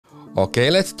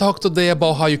Okay, let's talk today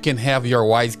about how you can have your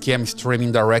Wyze cam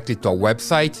streaming directly to a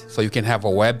website. So you can have a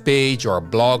web page or a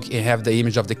blog and have the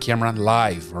image of the camera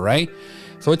live, all right?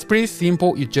 So it's pretty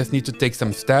simple. You just need to take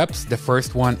some steps. The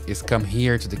first one is come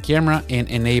here to the camera and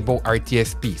enable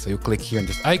Rtsp. So you click here on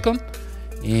this icon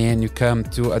and you come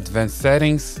to advanced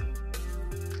settings.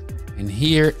 And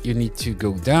here you need to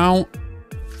go down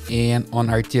and on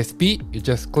Rtsp, you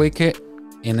just click it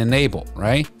and enable,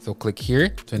 right? So click here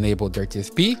to enable the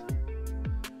Rtsp.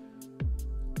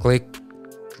 Click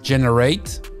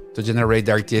generate to generate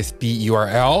the Rtsp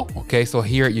URL. Okay, so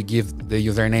here you give the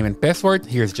username and password.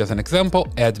 Here's just an example,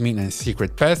 admin and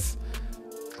secret pass.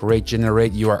 Create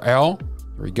generate URL.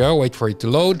 Here we go, wait for it to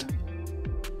load.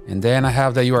 And then I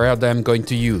have the URL that I'm going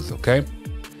to use, okay?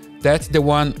 That's the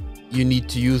one you need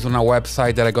to use on a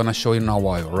website that I'm gonna show you in a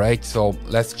while, right? So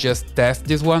let's just test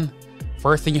this one.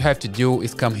 First thing you have to do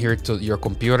is come here to your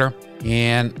computer.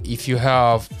 And if you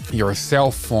have your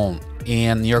cell phone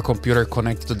and your computer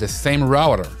connected to the same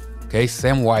router, okay,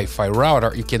 same Wi-Fi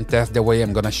router, you can test the way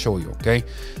I'm gonna show you, okay?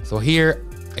 So here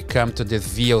I come to this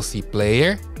VLC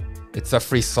player. It's a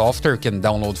free software you can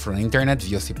download from the internet,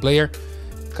 VLC player.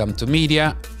 Come to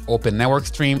media, open network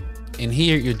stream, and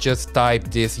here you just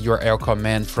type this URL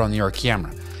command from your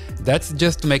camera. That's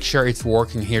just to make sure it's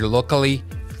working here locally.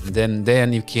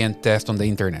 Then you can test on the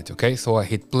internet, okay? So I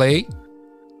hit play,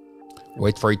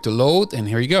 wait for it to load, and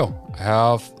here you go. I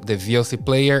have the VLC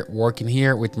player working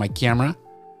here with my camera,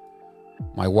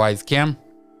 my Wyze cam,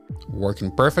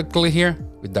 working perfectly here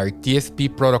with the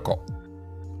Rtsp protocol.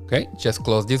 Okay, just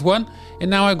close this one.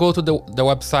 And now I go to the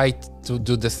website to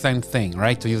do the same thing,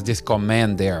 right? To use this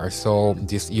command there, so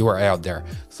this URL there.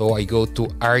 So I go to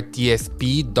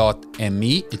rtsp.me.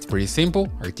 It's pretty simple,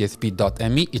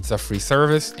 rtsp.me. It's a free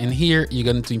service. And here you're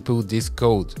going to input this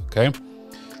code, okay?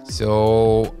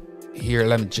 So here,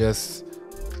 let me just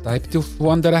type this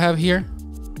one that I have here.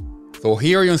 So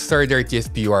here you insert the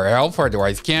Rtsp URL for the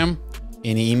Wyze cam,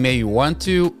 any email you want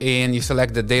to, and you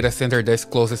select the data center that's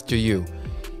closest to you.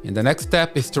 And the next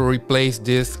step is to replace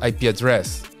this IP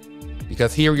address,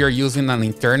 because here you're using an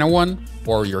internal one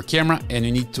for your camera and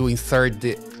you need to insert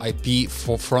the IP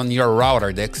from your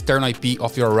router, the external IP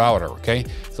of your router, okay?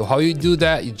 So how you do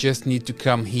that, you just need to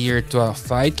come here to a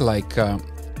site like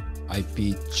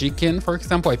IPChicken, for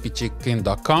example,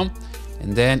 ipchicken.com,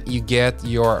 and then you get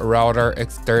your router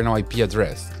external IP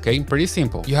address, okay? Pretty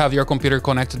simple. You have your computer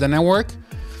connected to the network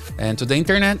and to the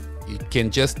internet. You can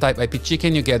just type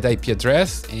IPChicken, you get the IP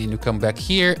address, and you come back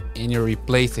here and you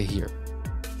replace it here.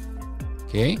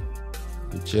 Okay,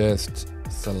 you just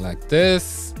select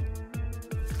this,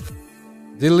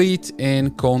 delete,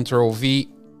 and Control V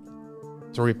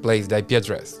to replace the IP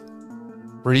address.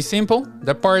 Pretty simple,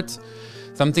 that part.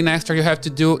 Something extra you have to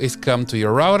do is come to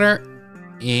your router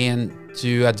and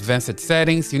to advanced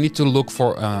settings. You need to look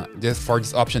for this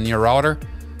option in your router.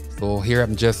 So here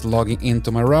I'm just logging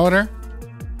into my router.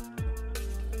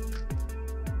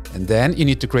 And then you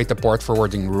need to create a port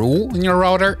forwarding rule in your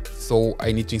router. So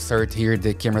I need to insert here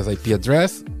the camera's IP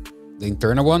address, the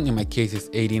internal one, in my case is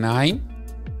 89,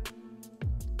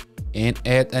 and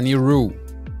add a new rule.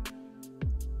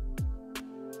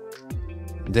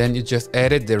 Then you just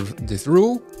added this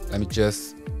rule. Let me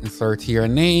just insert here a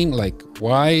name like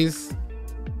Wyze.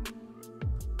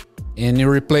 And you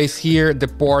replace here the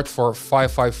port for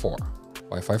 554.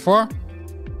 554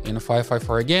 and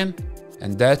 554 again.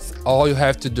 And that's all you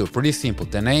have to do. Pretty simple.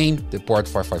 The name, the port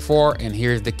 554, and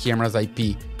here's the camera's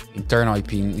IP, internal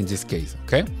IP in this case,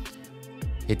 okay?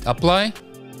 Hit apply,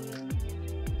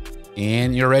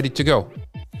 and you're ready to go,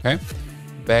 okay?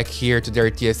 Back here to the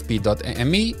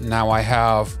rtsp.me. Now I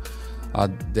have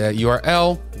the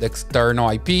URL, the external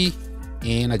IP,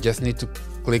 and I just need to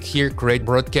click here, create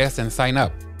broadcast, and sign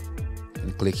up.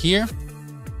 And click here,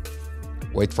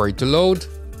 wait for it to load.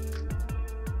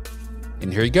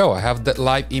 And here you go. I have the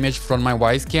live image from my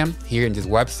Wyze cam here in this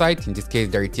website, in this case,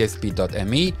 the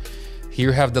rtsp.me. Here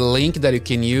you have the link that you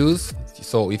can use.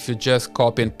 So if you just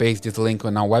copy and paste this link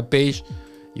on our web page,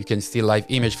 you can see live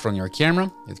image from your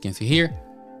camera, as you can see here.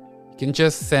 You can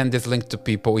just send this link to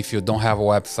people if you don't have a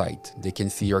website. They can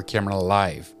see your camera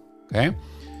live, okay?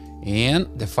 And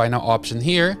the final option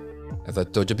here, as I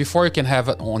told you before, you can have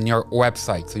it on your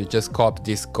website. So you just copy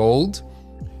this code,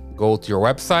 go to your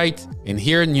website, and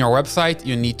here in your website,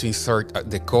 you need to insert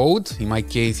the code. In my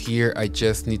case here, I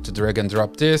just need to drag and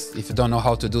drop this. If you don't know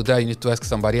how to do that, you need to ask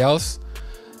somebody else.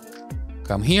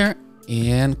 Come here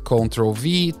and Control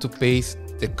V to paste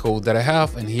the code that I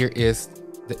have. And here is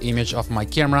the image of my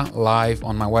camera live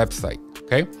on my website,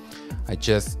 okay? I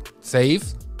just save,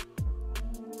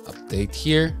 update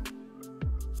here,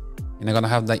 and I'm gonna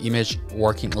have that image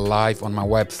working live on my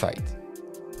website.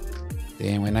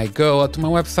 Then when I go out to my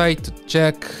website to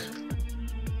check,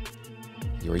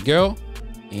 here we go,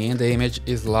 and the image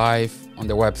is live on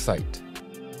the website.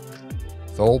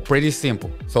 So pretty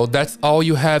simple. So that's all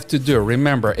you have to do.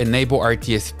 Remember, enable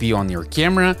RTSP on your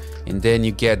camera, and then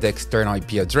you get the external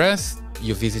IP address.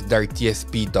 You visit the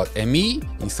rtsp.me,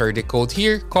 insert the code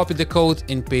here, copy the code,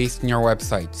 and paste in your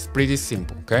website. It's pretty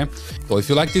simple, okay? So if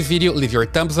you like this video, leave your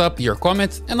thumbs up, your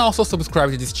comments, and also subscribe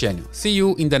to this channel. See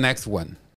you in the next one.